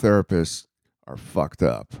physical therapists are fucked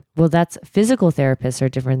up. Well, that's physical therapists are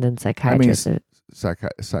different than psychiatrists.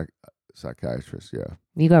 Psychiatrists, yeah.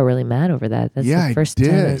 You got really mad over that. That's Yeah, the first I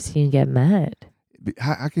time did. I've seen you get mad.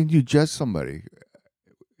 How can you judge somebody?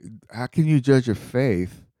 How can you judge a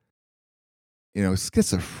faith? You know,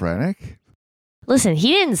 schizophrenic? Listen,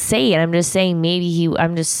 he didn't say it. I'm just saying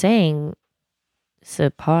I'm just saying it's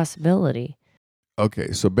a possibility.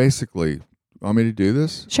 Okay, so basically, want me to do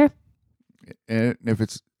this? Sure. And if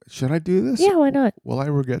it's, should I do this? Yeah, why not? Will I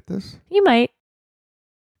regret this? You might.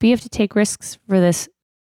 But you have to take risks for this.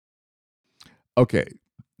 Okay,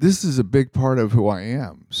 this is a big part of who I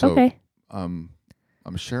am. So Okay. I'm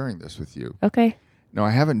sharing this with you. Okay. Now,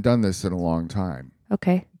 I haven't done this in a long time.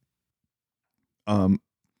 Okay.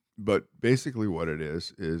 But basically what it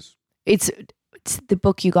is It's the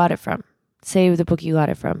book you got it from. Say the book you got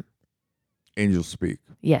it from. angels speak.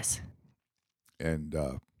 Yes. And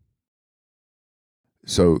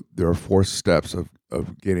so there are 4 steps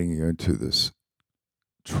of getting you into this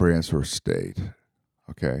transfer state.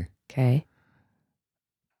 Okay. Okay.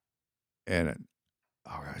 And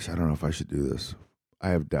oh gosh, I don't know if I should do this. I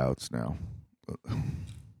have doubts now.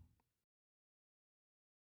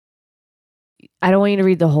 I don't want you to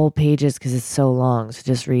read the whole pages because it's so long. So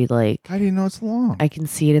just read like, How do you know it's long? I can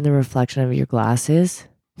see it in the reflection of your glasses.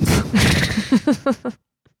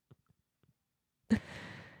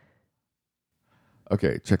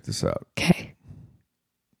 Okay, check this out. Okay.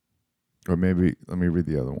 Or maybe let me read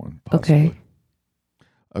the other one. Possibly. Okay.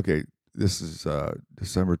 Okay, this is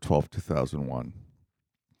December 12th, 2001.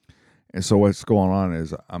 And so what's going on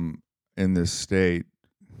is I'm in this state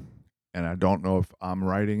and I don't know if I'm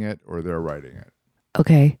writing it or they're writing it.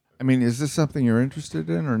 Okay. I mean, is this something you're interested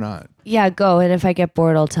in or not? Yeah, go. And if I get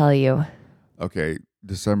bored, I'll tell you. Okay,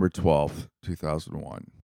 December 12th,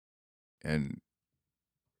 2001. And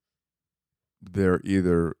they're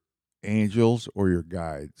either angels or your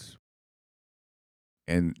guides.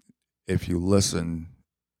 And if you listen,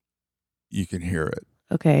 you can hear it.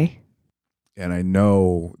 Okay. And I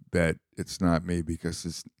know that it's not me because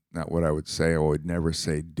it's not what I would say. I would never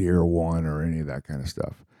say dear one or any of that kind of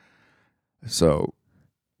stuff. So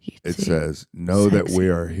it says, know that we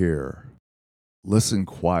are here. Listen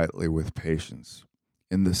quietly with patience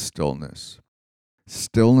in the stillness.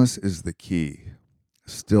 Stillness is the key.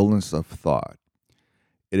 Stillness of thought.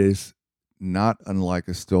 It is not unlike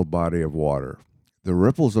a still body of water. The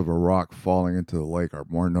ripples of a rock falling into the lake are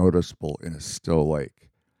more noticeable in a still lake.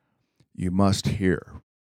 You must hear,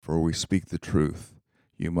 for we speak the truth.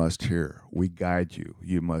 You must hear. We guide you.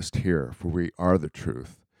 You must hear, for we are the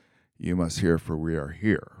truth. You must hear, for we are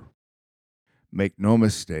here. Make no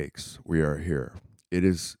mistakes, we are here. It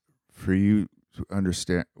is for you to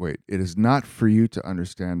understand. It is not for you to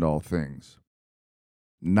understand all things.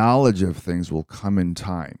 Knowledge of things will come in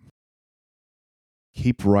time.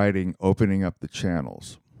 Keep writing, opening up the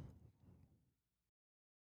channels.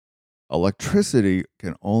 Electricity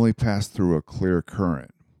can only pass through a clear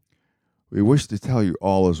current. We wish to tell you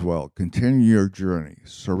all is well. Continue your journey.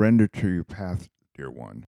 Surrender to your path, dear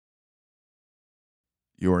one.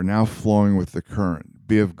 You are now flowing with the current.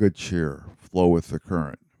 Be of good cheer. Flow with the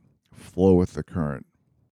current. Flow with the current.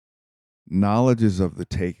 Knowledge is of the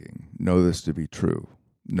taking. Know this to be true.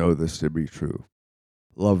 Know this to be true.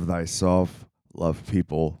 Love thyself. Love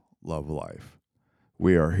people. Love life.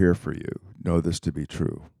 We are here for you. Know this to be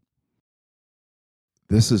true.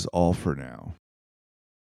 This is all for now.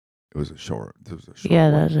 It was a short.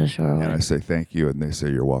 Yeah, one. that was a short one. And I say thank you, and they say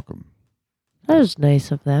you're welcome. That was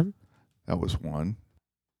nice of them. That was one.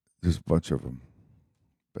 There's a bunch of them,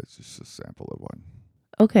 but it's just a sample of one.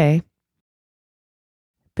 Okay.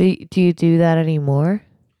 But do you do that anymore?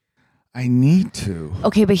 I need to.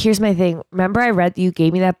 Okay, but here's my thing. Remember you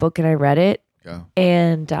gave me that book and I read it? Yeah.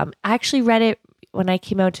 And I actually read it when I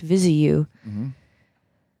came out to visit you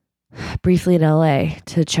briefly in LA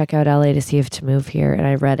to check out LA to see if to move here. And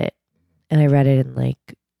I read it. And I read it in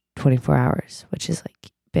like 24 hours, which is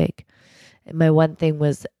like big. And my one thing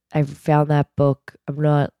was I found that book.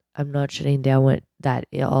 I'm not shutting down what that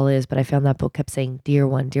all is, but I found that book kept saying dear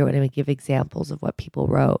one, and I would give examples of what people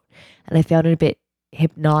wrote. And I found it a bit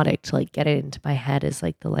hypnotic to like get it into my head as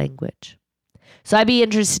like the language. So I'd be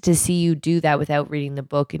interested to see you do that without reading the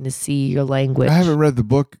book and to see your language. I haven't read the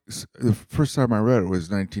book. The first time I read it was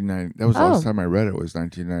 1990. That was the last time I read it was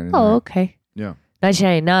 1999. Oh, okay. Yeah.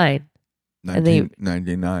 1999.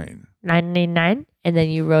 1999. 99, and then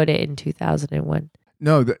you wrote it in 2001.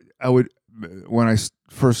 No, I would. When I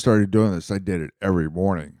first started doing this, I did it every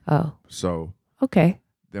morning. Oh, So okay.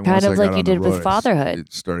 then Kind once of I like got you on the did with road, fatherhood.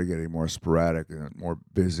 It started getting more sporadic and more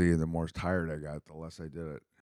busy, and the more tired I got, the less I did it.